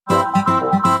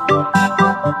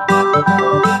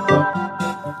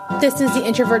This is the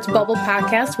Introverts Bubble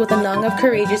podcast with a nung of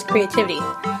courageous creativity,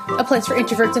 a place for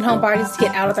introverts and homebodies to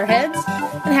get out of their heads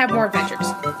and have more adventures,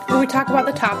 where we talk about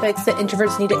the topics that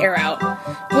introverts need to air out,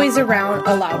 ways around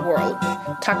a loud world,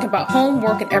 talking about home,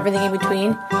 work, and everything in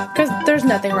between, because there's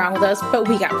nothing wrong with us, but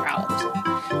we got problems.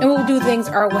 And we'll do things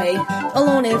our way,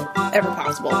 alone if ever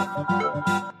possible.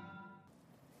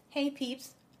 Hey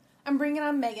peeps, I'm bringing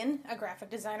on Megan, a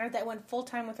graphic designer that went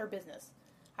full-time with her business.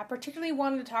 I particularly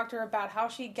wanted to talk to her about how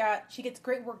she gets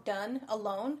great work done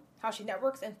alone, how she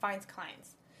networks and finds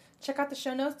clients. Check out the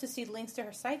show notes to see links to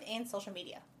her site and social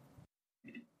media.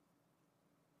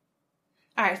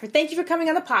 All right, well, thank you for coming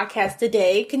on the podcast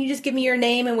today. Can you just give me your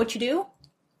name and what you do?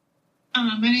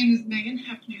 My name is Megan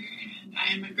Hefner, and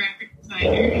I am a graphic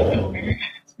designer and owner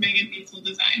at Hazel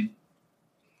Design.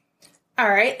 All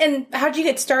right, and how did you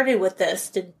get started with this?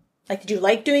 Did you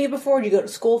like doing it before? Did you go to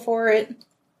school for it?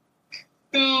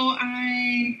 So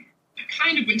I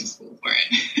kind of went to school for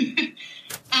it.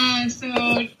 So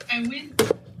I went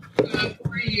to a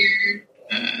 4-year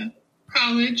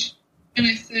college, and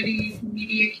I studied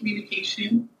media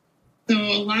communication. So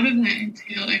a lot of that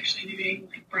entailed actually doing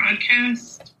like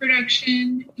broadcast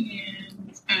production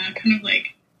and kind of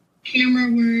like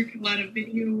camera work, a lot of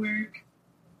video work.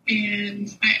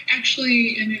 And I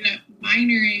actually ended up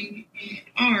minoring in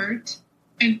art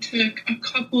and took a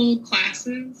couple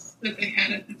classes that they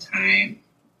had at the time.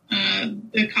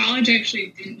 The college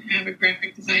actually didn't have a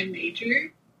graphic design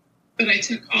major, but I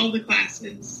took all the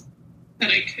classes that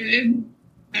I could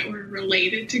that were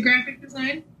related to graphic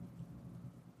design.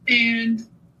 And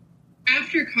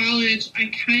after college,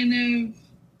 I kind of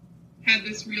had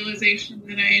this realization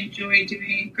that I enjoy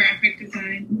doing graphic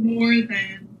design more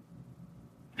than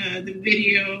the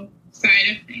video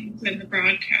side of things and the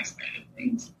broadcast side of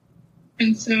things.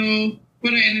 And so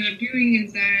what I ended up doing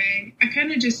is I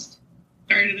kind of just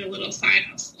started a little side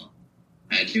hustle,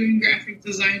 doing graphic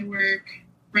design work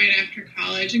right after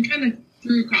college and kind of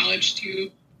through college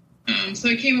too. So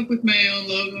I came up with my own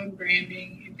logo and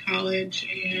branding in college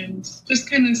and just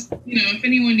kind of, if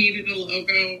anyone needed a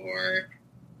logo or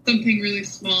something really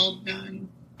small done,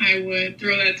 I would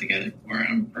throw that together for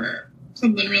them for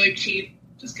something really cheap,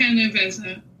 just kind of as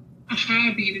a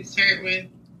hobby to start with.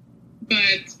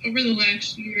 But over the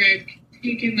last year, I've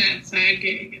taken that side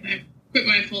gig and I've quit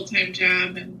my full-time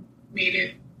job and made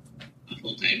it a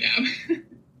full-time job.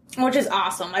 Which is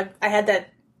awesome. I had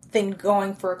that thing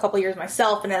going for a couple years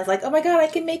myself, and I was like, oh my god, I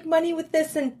can make money with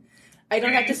this, and I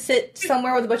don't have to sit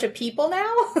somewhere with a bunch of people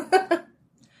now.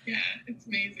 Yeah, it's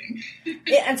amazing.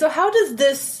 Yeah, and so how has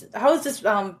this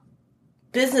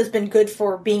business been good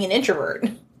for being an introvert?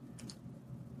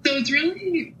 So it's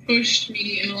really pushed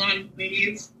me in a lot of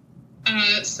ways.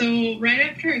 So right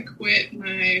after I quit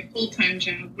my full-time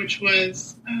job, which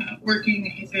was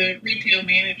working as a retail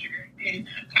manager in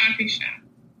a coffee shop,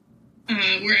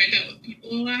 where I dealt with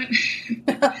people a lot.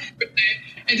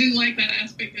 I didn't like that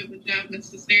aspect of the job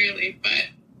necessarily, but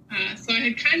so I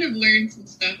had kind of learned some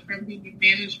stuff from being in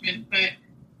management, but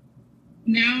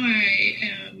now I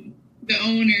am the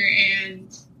owner and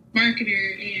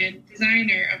marketer and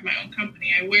designer of my own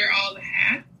company. I wear all the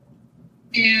hats.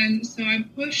 And so I'm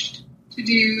pushed to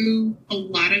do a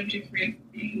lot of different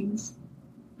things,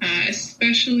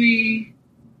 especially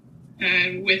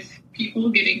with people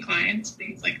getting clients,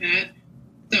 things like that.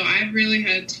 So I've really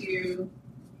had to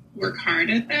work hard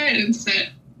at that and set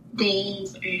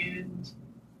goals and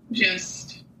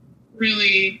just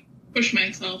really push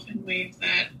myself in ways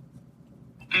that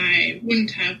I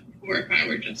wouldn't have before if I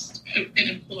were just an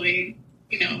employee.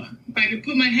 If I could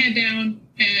put my head down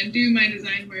and do my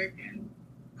design work and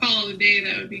call it a day,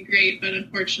 that would be great. But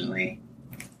unfortunately,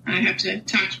 I have to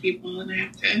talk to people and I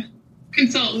have to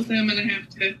consult with them and I have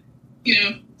to,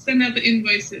 send out the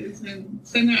invoices and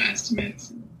send out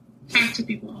estimates and talk to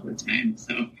people all the time.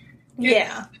 So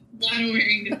yeah, a lot of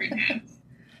wearing different hats.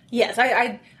 Yes,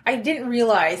 I didn't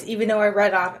realize, even though I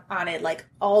read on it, like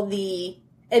all the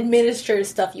administrative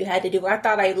stuff you had to do. I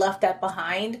thought I left that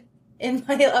behind in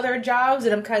my other jobs,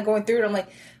 and I'm kind of going through it. I'm like,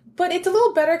 but it's a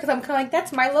little better because I'm kind of like,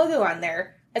 that's my logo on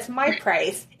there. That's my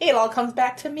price. It all comes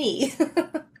back to me.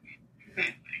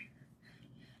 Exactly.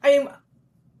 I mean,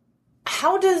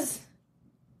 how does...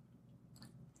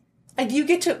 do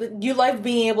you like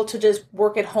being able to just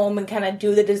work at home and kind of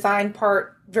do the design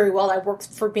part very well? That works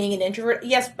for being an introvert.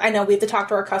 Yes, I know we have to talk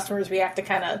to our customers. We have to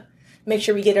kind of make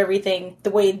sure we get everything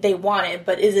the way they want it.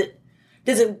 But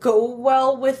does it go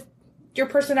well with your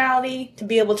personality to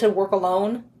be able to work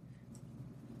alone?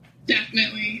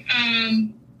 Definitely.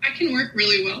 I can work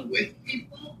really well with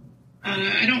people.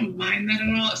 I don't mind that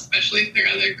at all, especially if they're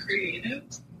other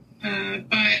creatives.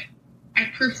 But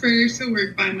I prefer to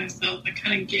work by myself. I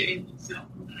kind of get in the zone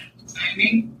when I'm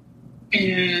designing.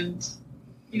 And,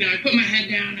 I put my head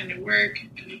down and I work,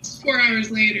 and it's 4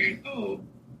 hours later,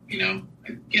 and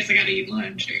I guess I got to eat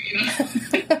lunch or,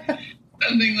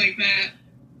 something like that.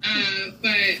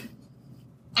 But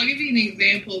I'll give you an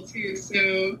example too.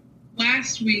 So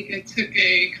last week I took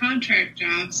a contract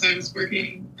job. So I was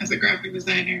working as a graphic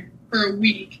designer for a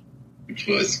week, which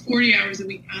was 40 hours a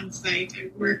week on site. I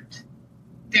worked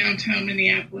downtown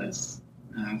Minneapolis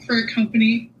for a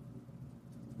company,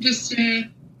 just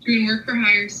doing work for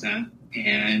hire stuff.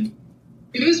 And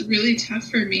it was really tough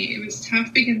for me. It was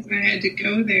tough because I had to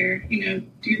go there,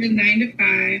 do the 9 to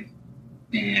 5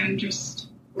 and just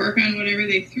work on whatever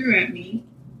they threw at me.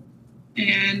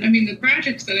 And the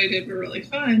projects that I did were really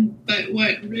fun, but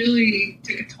what really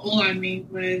took a toll on me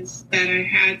was that I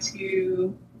had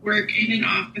to work in an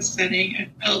office setting. I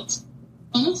felt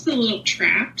almost a little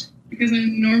trapped because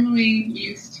I'm normally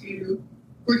used to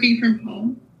working from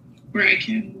home where I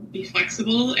can be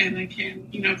flexible and I can,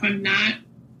 if I'm not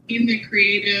in the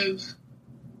creative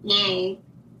flow,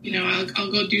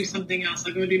 I'll go do something else.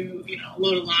 I'll go do, a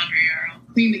load of laundry, or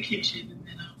I'll clean the kitchen, and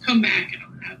then I'll come back and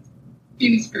I'll have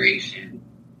inspiration,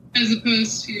 as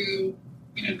opposed to,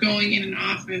 going in an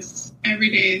office every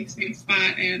day, same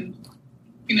spot, and,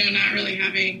 not really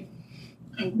having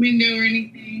a window or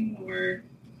anything, or,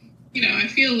 I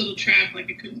feel a little trapped, like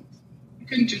I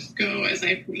couldn't just go as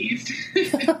I pleased.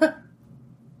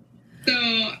 So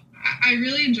I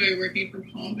really enjoy working from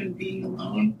home and being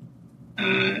alone,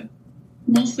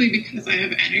 mostly because I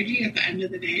have energy at the end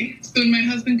of the day. So when my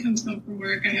husband comes home from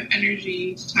work, I have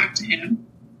energy to talk to him.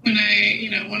 When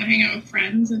I, want to hang out with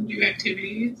friends and do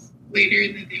activities later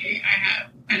in the day, I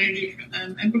have energy for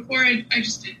them. And before, I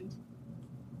just didn't.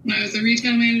 When I was a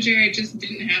retail manager, I just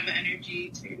didn't have the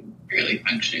energy to really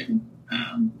function.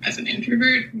 As an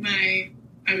introvert,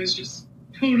 I was just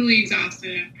totally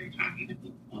exhausted after talking to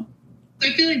people. So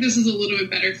I feel like this is a little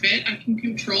bit better fit. I can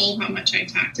control how much I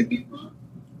talk to people,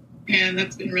 and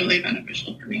that's been really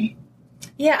beneficial for me.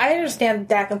 Yeah, I understand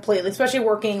that completely, especially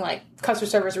working like customer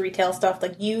service, retail stuff.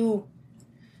 Like you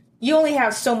only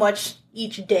have so much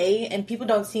each day, and people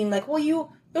don't seem like,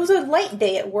 it was a light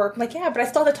day at work. I'm like, yeah, but I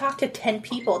still had to talk to 10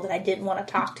 people that I didn't want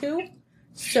to talk to.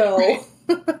 So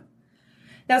right.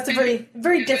 That's a very,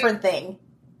 very different thing.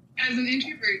 As an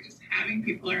introvert, just having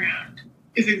people around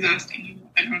is exhausting.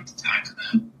 I don't have to talk to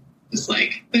them. Just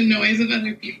like the noise of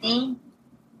other people,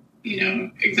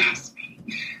 exhausts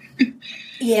me.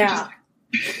 Yeah.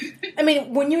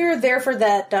 When you were there for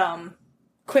that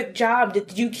quick job,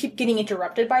 did you keep getting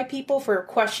interrupted by people for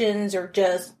questions, or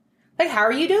just like, how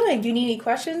are you doing? Do you need any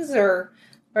questions, or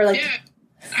like? Yeah,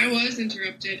 I was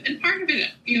interrupted, and part of it,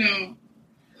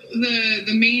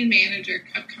 the main manager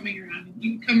kept coming around, and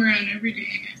he would come around every day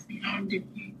and ask me how I'm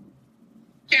doing,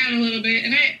 chat a little bit,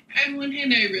 and on one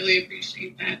hand, I really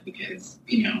appreciate that because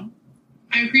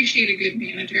I appreciate a good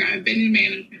manager. I've been in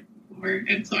management before,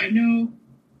 and so I know.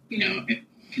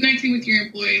 Connecting with your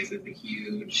employees is a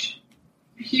huge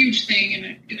thing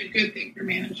and a good thing for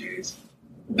managers.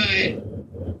 But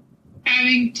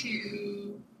having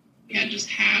to, just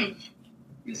have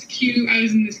this cube. I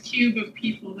was in this cube of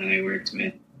people that I worked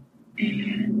with,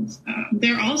 and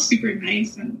they're all super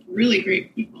nice and really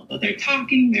great people. But they're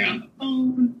talking, they're on the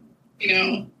phone.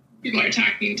 People are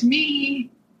talking to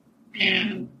me,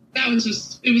 and that was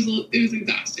just it was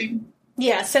exhausting.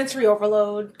 Yeah, sensory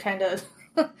overload, kind of.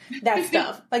 That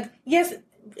stuff. Like, yes,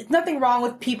 it's nothing wrong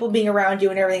with people being around you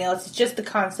and everything else. It's just the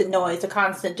constant noise, the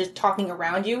constant just talking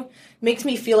around you makes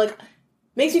me feel like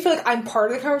I'm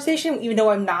part of the conversation, even though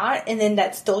I'm not, and then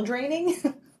that's still draining.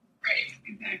 Right,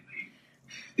 exactly.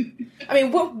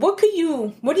 What do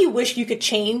you wish you could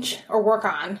change or work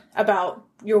on about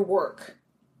your work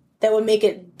that would make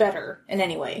it better in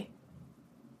any way?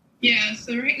 Yeah,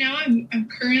 so right now I'm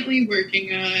currently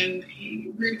working on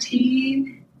a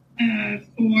routine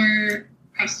for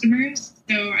customers.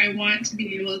 So I want to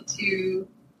be able to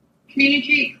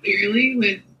communicate clearly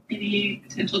with any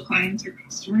potential clients or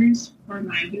customers for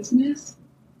my business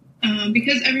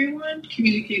because everyone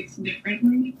communicates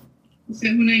differently. So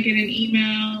when I get an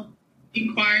email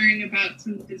inquiring about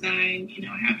some design,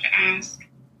 I have to ask,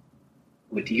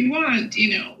 what do you want?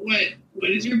 What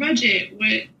is your budget?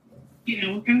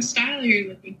 What kind of style are you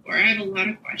looking for? I have a lot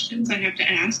of questions I have to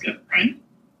ask up front.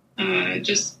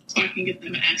 Just so I can get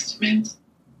them an estimate.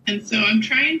 And so I'm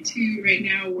trying to right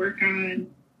now work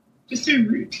on just a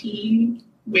routine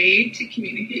way to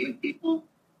communicate with people.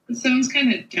 It sounds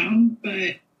kind of dumb,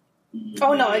 but...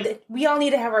 Oh, no, we all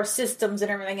need to have our systems and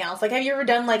everything else. Like, have you ever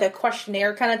done, like, a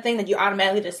questionnaire kind of thing that you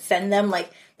automatically just send them, like,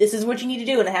 this is what you need to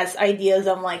do, and it has ideas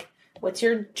on, like, what's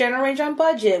your general range on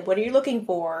budget? What are you looking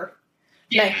for?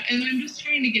 Yeah, and I'm just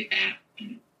trying to get that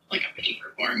in like a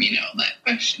paper form, that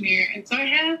questionnaire. And so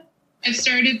I've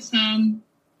started some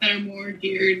that are more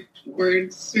geared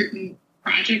towards certain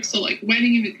projects. So like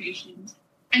wedding invitations,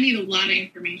 I need a lot of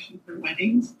information for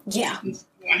weddings. Yeah. And so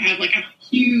I have like a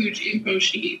huge info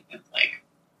sheet that's like,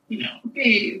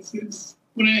 okay, this is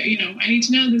what I need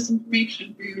to know this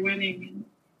information for your wedding and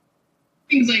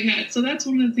things like that. So that's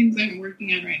one of the things I'm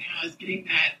working on right now is getting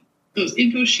those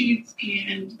info sheets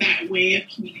and that way of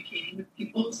communicating with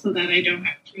people so that I don't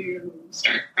have to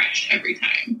start fresh every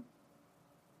time.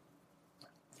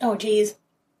 Oh, geez.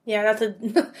 Yeah,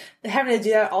 having to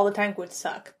do that all the time would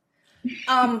suck.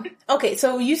 Okay,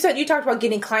 so you talked about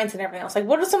getting clients and everything else. Like,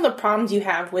 what are some of the problems you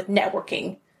have with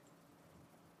networking?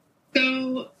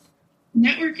 So,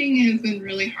 networking has been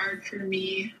really hard for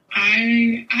me.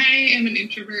 I am an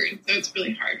introvert, and so it's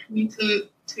really hard for me to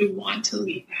want to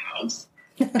leave the house.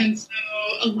 And so,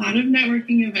 a lot of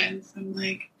networking events, I'm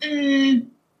like, I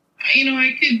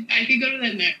could go to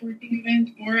that networking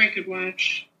event, or I could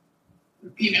watch,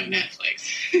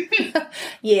 Netflix.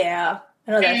 Yeah,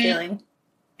 I know that feeling.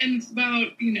 And it's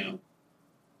about,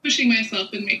 pushing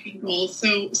myself and making goals.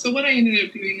 So what I ended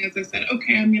up doing is I said,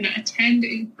 okay, I'm going to attend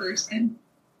in person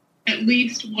at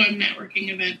least one networking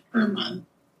event per month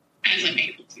as I'm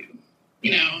able to,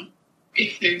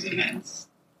 if there's events,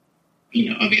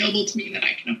 available to me that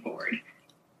I can afford,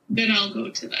 then I'll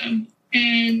go to them.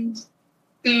 And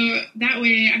so that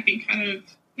way I can kind of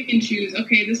pick and choose,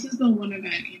 okay, this is the one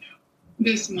event,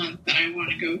 this month that I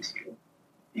want to go to.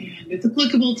 And it's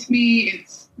applicable to me.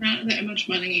 It's not that much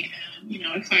money. And,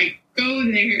 if I go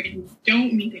there and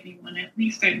don't meet anyone, at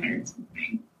least I learned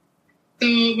something. So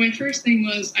my first thing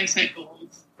was I set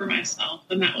goals for myself.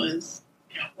 And that was,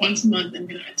 once a month, I'm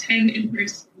going to attend in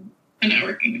person a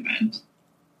networking event.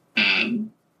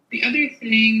 The other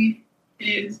thing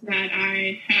is that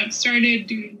I have started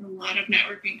doing a lot of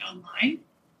networking online.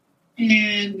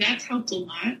 And that's helped a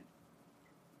lot.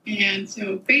 And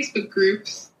so Facebook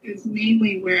groups is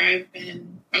mainly where I've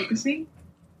been focusing.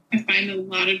 I find a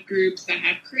lot of groups that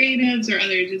have creatives or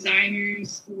other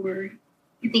designers or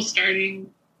people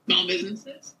starting small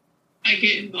businesses. I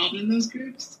get involved in those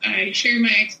groups. I share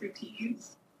my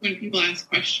expertise when people ask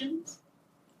questions.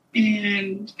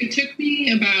 And it took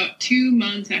me about 2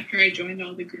 months after I joined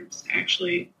all the groups to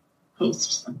actually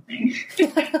post something.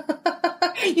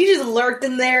 You just lurked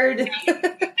in there.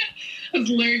 I was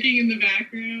lurking in the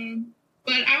background.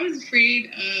 But I was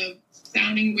afraid of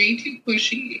sounding way too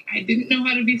pushy. I didn't know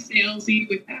how to be salesy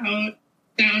without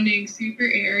sounding super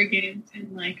arrogant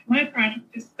and like, my product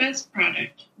is the best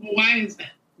product. Well, why is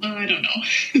that? Well, I don't know.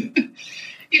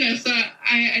 So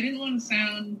I didn't want to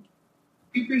sound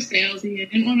super salesy. I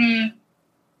didn't want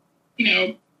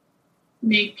to,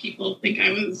 make people think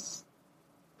I was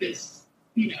this,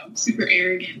 super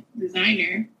arrogant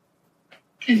designer.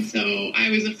 And so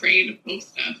I was afraid to post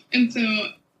stuff. And so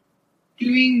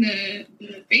doing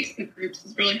the Facebook groups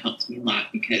has really helped me a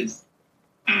lot because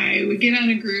I would get on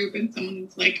a group and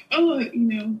someone's like, oh,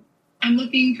 I'm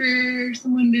looking for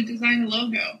someone to design a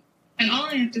logo. And all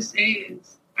I have to say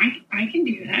is, I can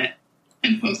do that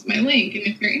and post my link. And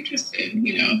if they're interested,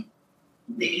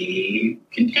 they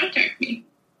can contact me.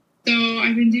 So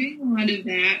I've been doing a lot of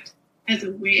that as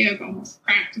a way of almost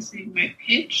practicing my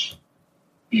pitch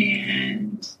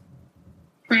and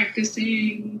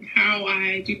practicing how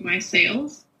I do my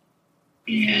sales.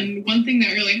 And one thing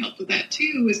that really helped with that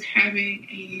too was having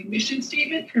a mission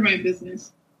statement for my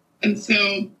business. And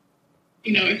so,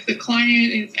 if the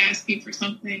client is asking for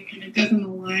something and it doesn't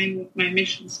align with my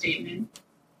mission statement,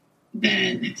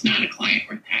 then it's not a client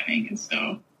worth having. And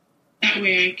so that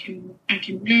way I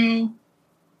can know,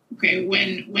 okay,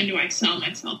 when do I sell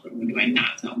myself and when do I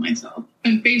not sell myself?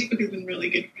 And Facebook has been really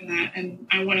good for that. And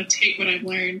I want to take what I've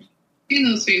learned in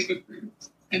those Facebook groups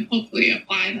and hopefully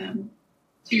apply them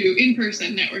to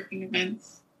in-person networking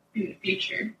events in the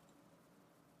future.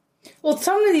 Well,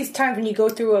 some of these times when you go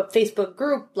through a Facebook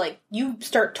group, like, you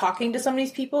start talking to some of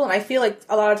these people, and I feel like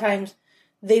a lot of times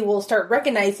they will start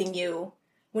recognizing you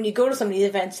when you go to some of these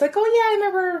events. Like, oh yeah, I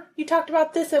remember you talked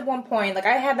about this at one point. Like,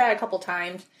 I had that a couple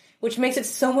times, which makes it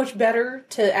so much better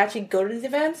to actually go to these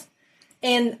events.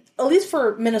 And at least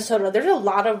for Minnesota, there's a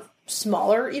lot of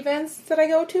smaller events that I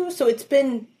go to, so it's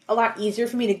been a lot easier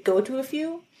for me to go to a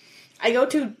few. I go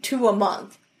to 2 a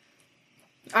month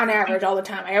on average all the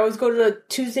time. I always go to the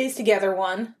Tuesdays Together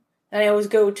one, and I always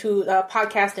go to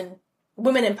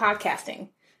Women in Podcasting,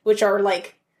 which are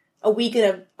like a week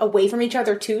away from each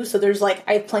other too. So there's I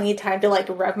have plenty of time to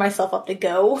rev myself up to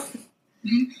go.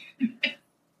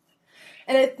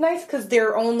 And it's nice because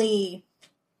they're only,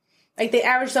 like, they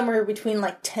average somewhere between,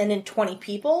 like, 10 and 20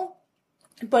 people,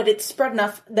 but it's spread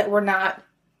enough that we're not,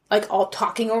 like, all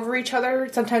talking over each other.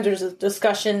 Sometimes there's a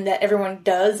discussion that everyone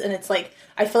does, and it's like,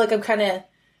 I feel like I'm kind of,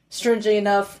 strangely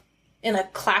enough, in a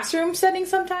classroom setting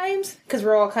sometimes, because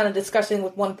we're all kind of discussing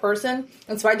with one person,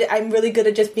 and so I'm really good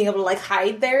at just being able to, like,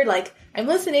 hide there, like, I'm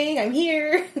listening, I'm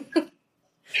here.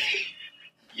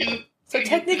 Yep. So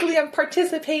technically I'm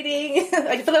participating.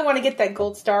 I feel like I want to get that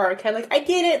gold star, kind of like, I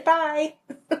did it, bye.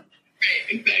 Right,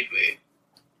 exactly.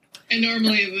 And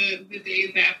normally the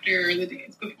days after or the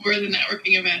days before the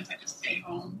networking events, I just stay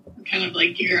home and kind of,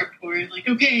 like, gear up for it. Like,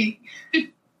 okay, I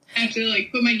have to,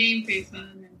 like, put my game face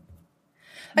on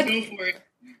and go for it.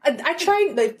 I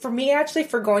try, like, for me, actually,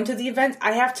 for going to the events,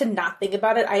 I have to not think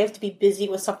about it. I have to be busy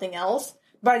with something else.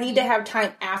 But I need to have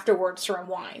time afterwards to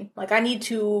unwind. Like, I need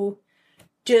to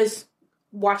just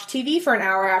watch TV for an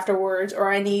hour afterwards,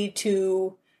 or I need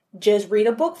to just read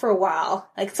a book for a while.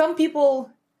 Like, some people,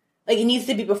 like, it needs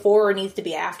to be before or it needs to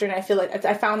be after, and I feel like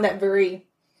I found that very,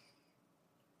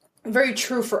 very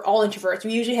true for all introverts.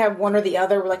 We usually have one or the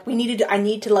other. We're like, I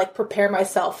need to, like, prepare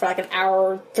myself for, like, an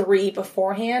hour or 3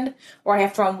 beforehand, or I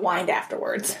have to unwind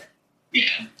afterwards.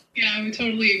 Yeah, I would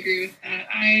totally agree with that.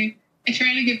 I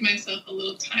try to give myself a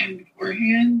little time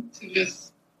beforehand to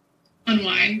just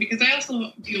unwind, because I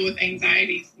also deal with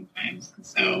anxiety sometimes. And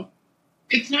so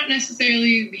it's not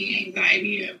necessarily the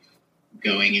anxiety of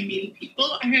going and meeting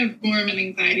people. I have more of an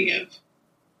anxiety of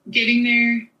getting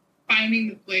there, finding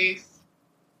the place,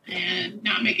 and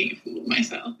not making a fool of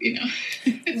myself, you know?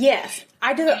 Yes,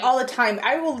 I do it all the time.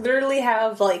 I will literally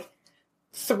have, like,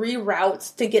 3 routes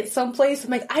to get someplace.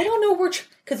 I'm like, I don't know which,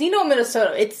 because, you know,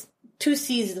 Minnesota, it's 2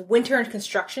 seasons, winter and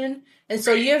construction. And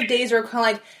so you have days where I'm kind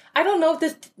of like, I don't know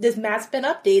if this map's been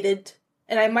updated,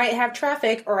 and I might have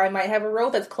traffic, or I might have a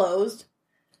road that's closed.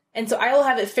 And so I will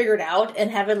have it figured out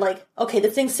and have it like, okay,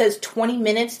 this thing says 20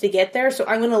 minutes to get there, so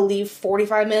I'm going to leave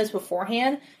 45 minutes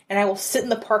beforehand, and I will sit in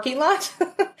the parking lot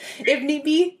if need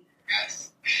be.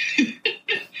 Yes.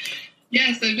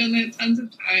 Yes, I've done that tons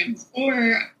of times.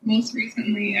 Or most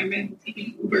recently, I've been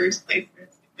taking Ubers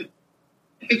places. If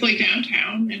it's like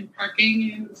downtown and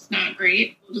parking is not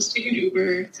great, we'll just take an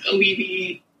Uber to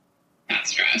alleviate that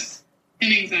stress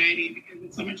and anxiety, because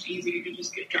it's so much easier to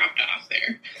just get dropped off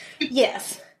there.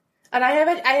 Yes. And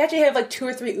I actually have like 2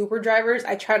 or 3 Uber drivers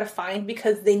I try to find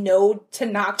because they know to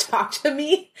not talk to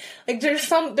me. Like there's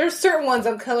certain ones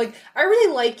I'm kind of like, I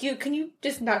really like you. Can you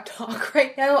just not talk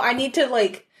right now? I need to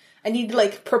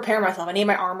prepare myself. I need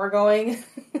my armor going.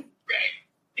 Right.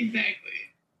 Exactly.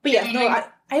 But yeah, no, I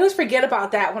always forget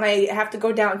about that when I have to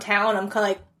go downtown. I'm kind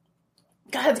of like,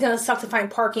 God, it's going to suck to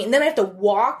find parking. And then I have to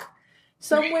walk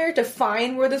somewhere to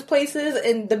find where this place is.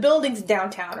 And the buildings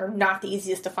downtown are not the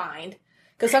easiest to find.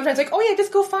 Because sometimes, like, oh yeah,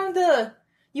 just go find the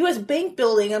U.S. Bank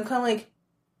building. I'm kind of like,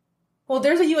 well,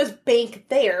 there's a U.S. Bank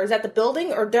there. Is that the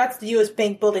building? Or that's the U.S.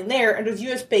 Bank building there, and there's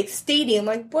U.S. Bank Stadium.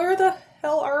 Like, where the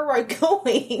hell are I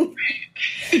going?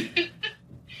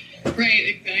 Right,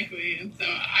 exactly. And so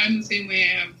I'm the same way.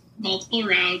 I have multiple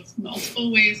routes,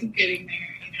 multiple ways of getting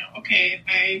there. You know, okay,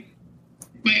 if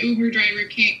my Uber driver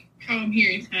can't come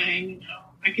here in time, you know,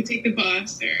 I could take the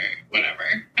bus or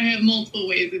whatever. I have multiple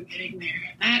ways of getting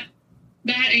there. And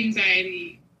that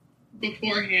anxiety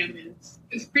beforehand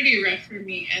is pretty rough for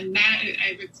me, and that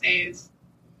I would say is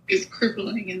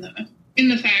crippling in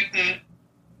the fact that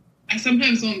I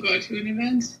sometimes won't go to an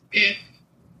event if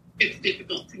it's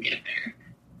difficult to get there.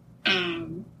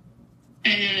 And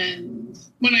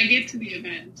when I get to the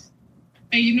event,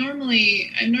 I'm normally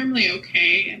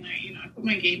okay, and I put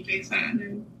my game face on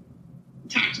and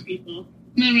talk to people.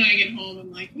 And then when I get home,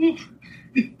 I'm like, ooh.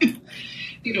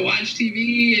 Need to watch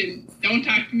TV and don't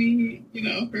talk to me,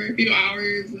 for a few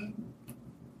hours, and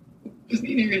just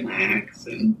need to relax.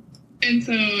 And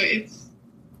so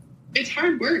it's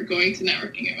hard work going to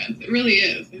networking events. It really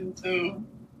is. And so,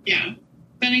 yeah,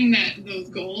 setting those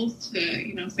goals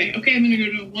to, say, okay, I'm going to go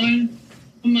to 1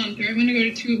 a month, or I'm going to go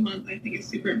to 2 a month, I think is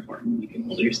super important. You can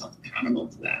hold yourself accountable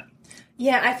to that.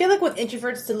 Yeah, I feel like with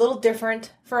introverts, it's a little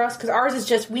different for us, because ours is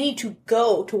just, we need to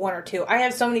go to 1 or 2. I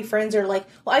have so many friends that are like,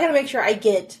 well, I gotta make sure I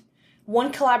get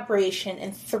 1 collaboration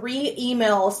and 3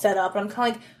 emails set up, and I'm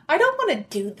kind of like, I don't want to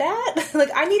do that.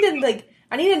 Like, I need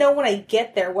to know when I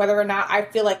get there whether or not I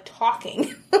feel like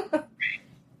talking. Right.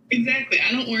 Exactly.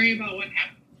 I don't worry about what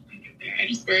happens when I get there. I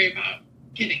just worry about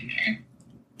getting there.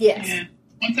 Yes. And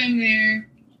once I'm there,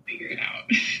 I'll figure it out.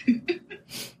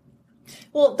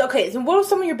 Well, okay, so what are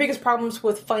some of your biggest problems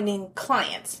with finding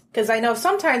clients? Because I know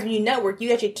sometimes when you network, you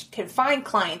actually can find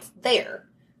clients there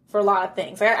for a lot of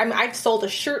things. Like, I sold a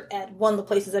shirt at one of the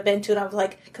places I've been to, and I was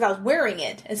like, because I was wearing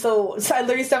it. And so I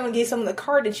literally, someone gave someone the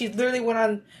card, and she literally went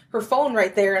on her phone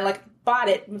right there and, like, bought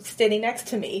it standing next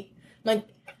to me. Like,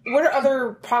 what are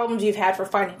other problems you've had for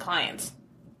finding clients?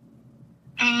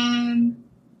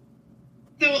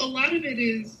 So a lot of it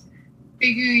is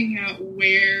figuring out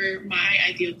where my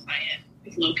ideal client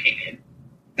is located.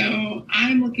 So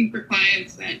I'm looking for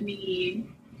clients that need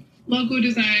logo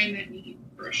design, that need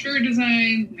brochure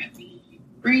design, that need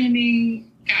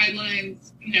branding,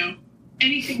 guidelines,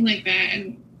 anything like that.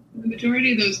 And the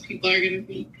majority of those people are going to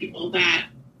be people that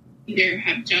either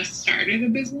have just started a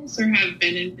business or have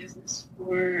been in business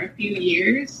for a few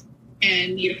years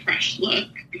and need a fresh look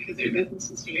because their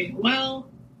business is doing well,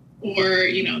 or,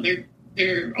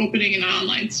 they're opening an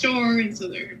online store, and so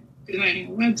they're designing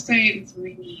a website, and so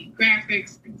they need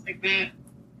graphics, things like that.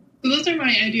 So those are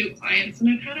my ideal clients, and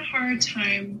I've had a hard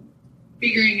time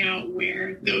figuring out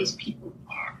where those people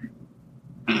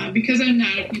are. Because I'm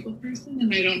not a people person,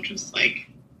 and I don't just,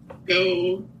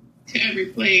 go to every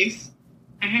place.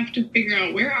 I have to figure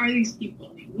out, where are these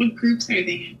people? What groups are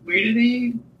they in? Where do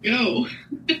they go?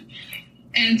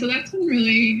 And so that's been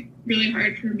really, really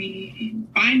hard for me in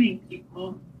finding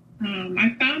people.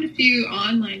 I found a few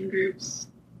online groups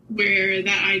where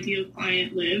that ideal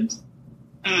client lives,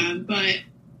 but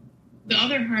the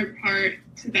other hard part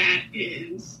to that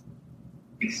is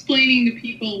explaining to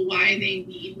people why they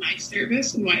need my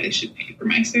service and why they should pay for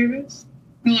my service.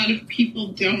 A lot of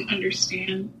people don't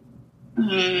understand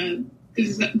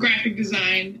graphic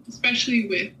design, especially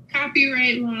with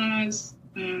copyright laws,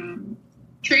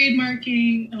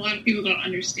 trademarking. A lot of people don't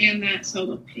understand that, so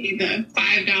they'll pay the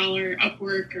 $5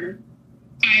 Upwork or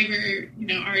Fiverr,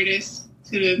 artists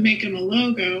to make them a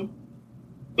logo,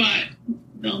 but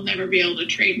they'll never be able to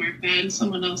trademark that, and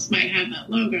someone else might have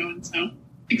that logo. And so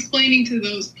explaining to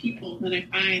those people that I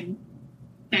find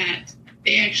that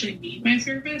they actually need my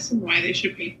service and why they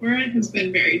should pay for it has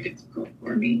been very difficult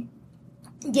for me.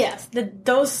 Yes,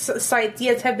 those sites,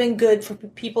 yes, have been good for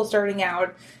people starting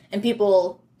out and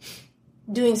people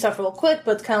doing stuff real quick,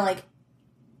 but it's kind of like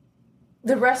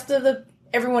the rest of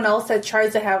everyone else that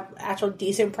tries to have actual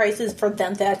decent prices for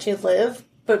them to actually live,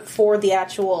 but for the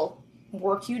actual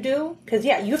work you do. Because,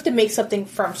 yeah, you have to make something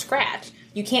from scratch.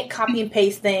 You can't copy and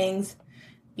paste things.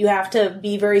 You have to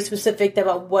be very specific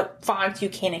about what fonts you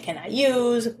can and cannot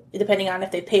use, depending on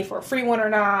if they pay for a free one or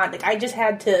not. Like, I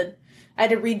had to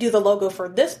redo the logo for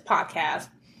this podcast,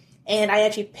 and I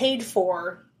actually paid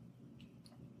for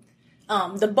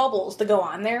the bubbles to go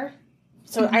on there.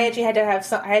 So I actually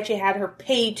had her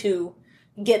pay to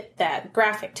get that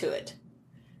graphic to it,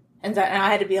 and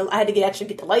I had to actually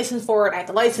get the license for it. I had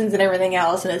the license and everything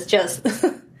else, and it's just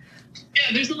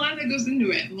yeah. There's a lot that goes into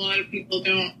it, and a lot of people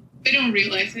don't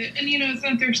realize it, and it's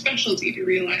not their specialty to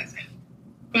realize it.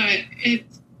 But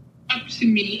it's up to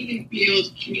me to be able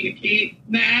to communicate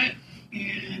that,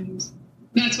 and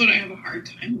that's what I have a hard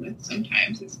time with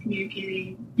sometimes, is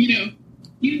communicating.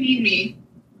 You need me,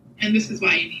 and this is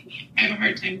why you need me. I have a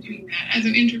hard time doing that. As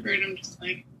an introvert, I'm just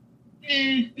like,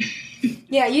 eh.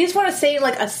 Yeah, you just want to say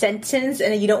like a sentence,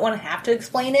 and you don't want to have to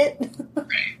explain it.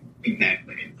 Right,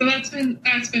 exactly. So that's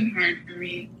been hard for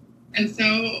me. And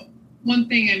so one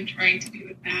thing I'm trying to do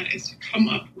with that is to come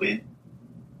up with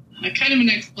kind of an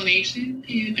explanation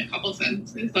in a couple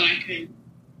sentences that I could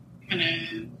kind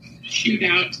of shoot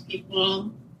out to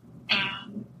people.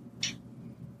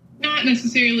 Not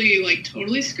necessarily like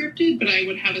totally scripted, but I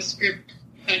would have a script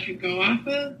that I could go off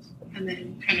of and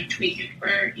then kind of tweak it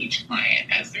for each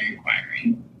client as they're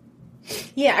inquiring.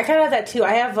 Yeah, I kind of have that too.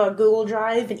 I have a Google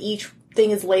Drive, and each thing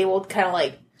is labeled kind of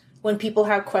like when people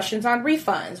have questions on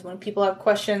refunds, when people have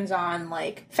questions on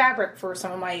like fabric for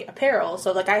some of my apparel.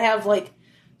 So like I have like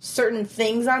certain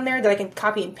things on there that I can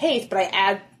copy and paste, but I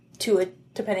add to it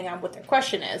depending on what their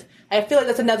question is. I feel like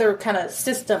that's another kind of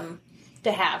system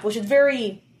to have, which is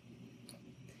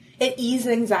it eases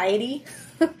anxiety.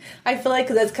 I feel like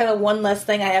that's kind of one less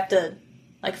thing I have to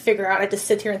like figure out. I just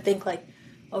sit here and think like,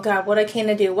 oh God, what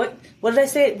can I do? What did I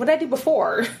say? What did I do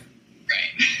before?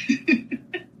 Right.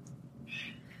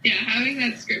 Yeah, having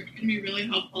that script can be really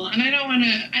helpful. And I don't want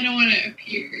to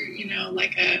appear,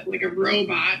 like a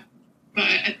robot,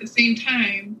 but at the same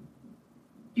time,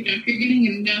 if you're getting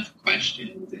enough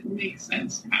questions, it makes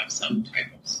sense to have some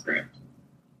type of script.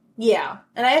 Yeah.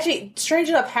 And I actually, strange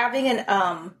enough, having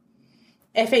an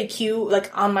FAQ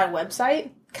like on my website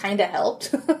kind of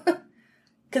helped.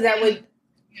 Because that would...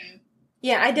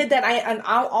 Yeah, I did that. On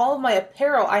all of my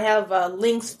apparel, I have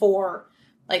links for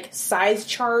like size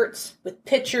charts with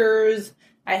pictures.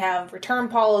 I have return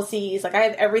policies. Like I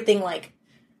have everything like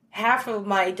half of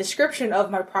my description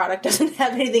of my product doesn't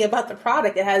have anything about the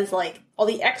product. It has, like, all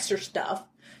the extra stuff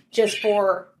just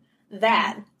for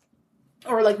that.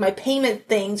 Or, like, my payment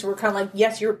things were kind of like,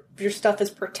 yes, your stuff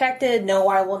is protected. No,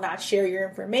 I will not share your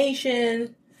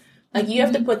information. Like, you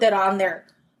have to put that on there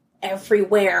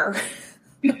everywhere.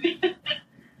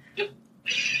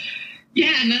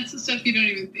 Yeah, and that's the stuff you don't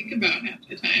even think about half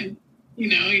the time. You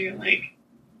know, you're like,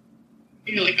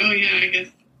 oh yeah, I guess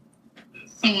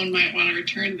someone might want to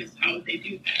return this. How would they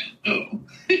do that? Oh,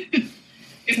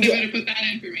 guess I better put that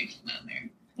information on there.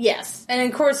 Yes, and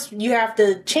of course you have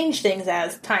to change things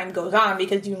as time goes on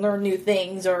because you learn new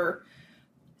things or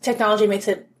technology makes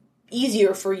it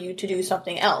easier for you to do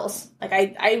something else. Like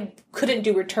I couldn't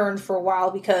do returns for a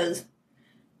while because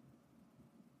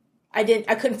I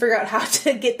couldn't figure out how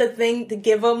to get the thing to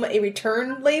give them a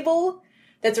return label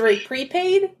that's already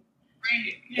prepaid.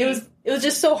 Right. Yeah. It was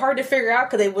just so hard to figure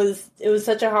out because it was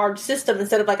such a hard system.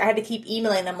 Instead of like I had to keep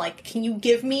emailing them like, can you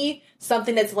give me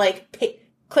something that's like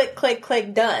click, click,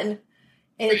 click, done.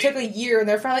 And it took a year and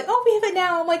they're finally like, oh, we have it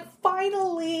now. I'm like,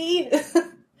 finally.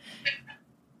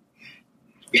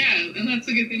 Yeah, and that's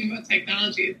the good thing about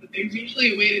technology is that there's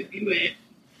usually a way to do it.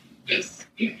 Just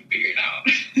you have to figure it out.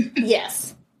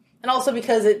 Yes. And also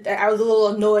because I was a little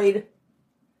annoyed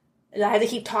and I had to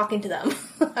keep talking to them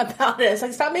about it. It's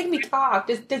like, stop making me talk.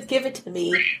 Just give it to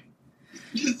me. Right.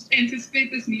 Just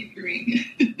anticipate this need for me.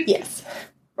 Yes.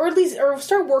 Or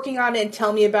start working on it and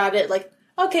tell me about it. Like,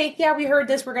 okay, yeah, we heard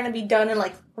this. We're going to be done in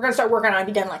we're going to start working on it and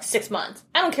be done in 6 months.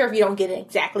 I don't care if you don't get it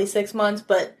exactly 6 months,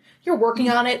 but you're working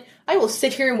on it. I will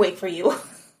sit here and wait for you.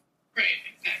 Right,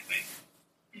 exactly.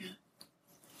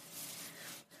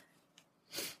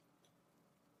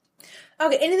 Yeah.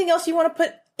 Okay, anything else you want to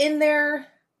put in there?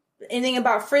 Anything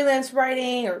about freelance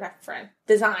writing or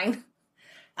design?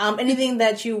 Anything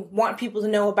that you want people to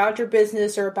know about your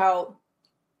business or about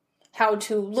how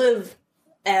to live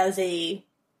as a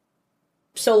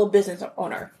solo business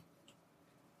owner?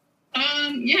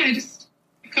 Yeah, just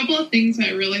a couple of things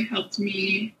that really helped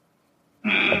me.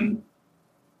 I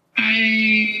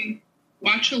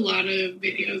watch a lot of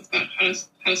videos about how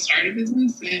to start a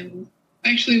business, and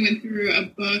I actually went through a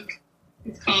book.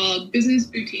 It's called Business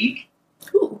Boutique.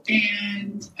 Ooh.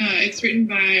 And it's written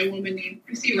by a woman named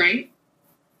Chrissy Wright,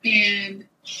 and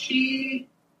she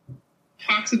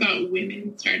talks about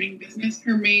women starting business.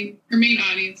 Her main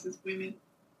audience is women,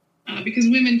 because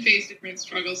women face different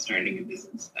struggles starting a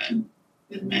business than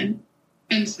men,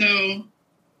 and so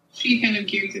she kind of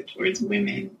gears it towards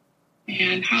women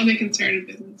and how they can start a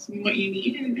business and what you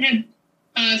need, and it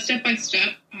had step by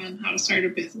step on how to start a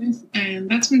business, and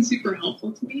that's been super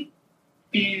helpful to me.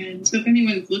 And so if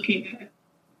anyone's looking to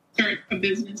start a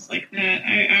business like that,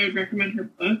 I would recommend her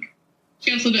book.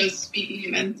 She also does speaking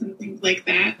events and things like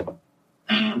that.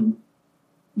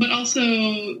 But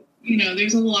also,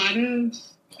 there's a lot of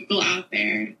people out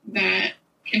there that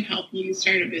can help you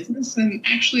start a business. And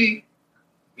actually,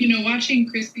 watching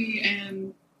Chrissy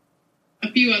and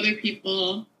a few other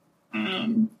people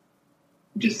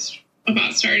just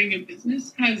about starting a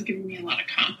business has given me a lot of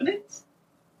confidence.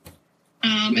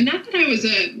 And not that I was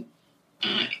a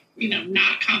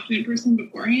not confident person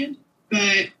beforehand, but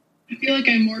I feel like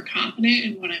I'm more confident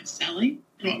in what I'm selling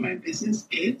and what my business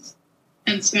is.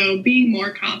 And so being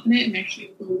more confident and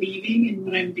actually believing in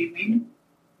what I'm doing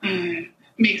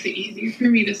makes it easier for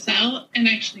me to sell and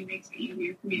actually makes it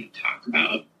easier for me to talk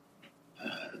about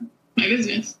my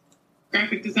business,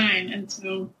 graphic design. And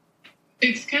so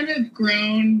it's kind of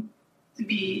grown to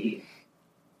be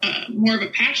more of a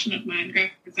passion of mine,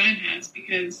 graphic design has,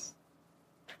 because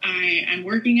I'm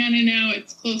working on it now.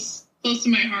 It's close to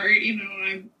my heart.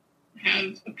 I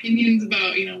have opinions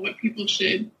about, what people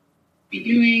should be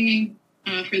doing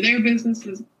for their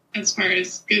businesses as far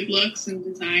as good looks and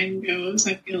design goes.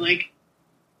 I feel like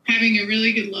having a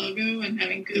really good logo and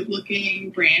having good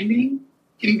looking branding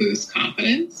can boost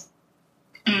confidence.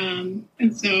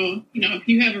 And so, if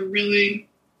you have a really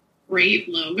great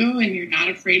logo and you're not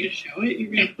afraid to show it,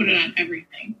 you're going to put it on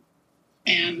everything.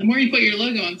 And the more you put your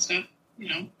logo on stuff,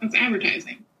 that's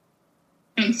advertising.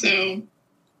 And so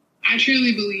I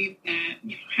truly believe that,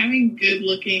 having good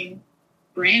looking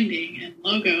branding and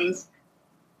logos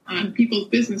on people's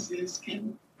businesses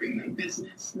can bring them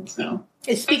business. And so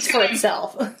it speaks for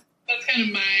itself. That's kind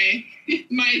of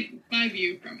my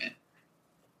view from it.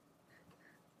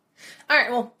 All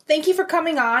right. Well, thank you for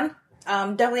coming on.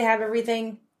 Definitely have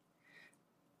everything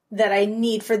that I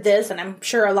need for this, and I'm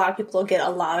sure a lot of people will get a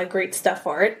lot of great stuff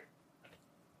for it.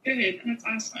 Good. That's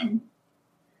awesome.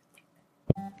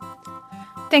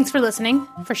 Thanks for listening.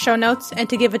 For show notes and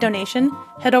to give a donation,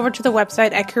 head over to the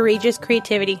website at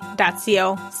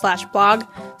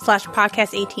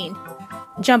courageouscreativity.co/blog/podcast18.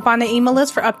 Jump on the email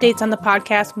list for updates on the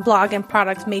podcast, blog, and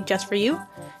products made just for you.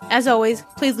 As always,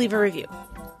 please leave a review.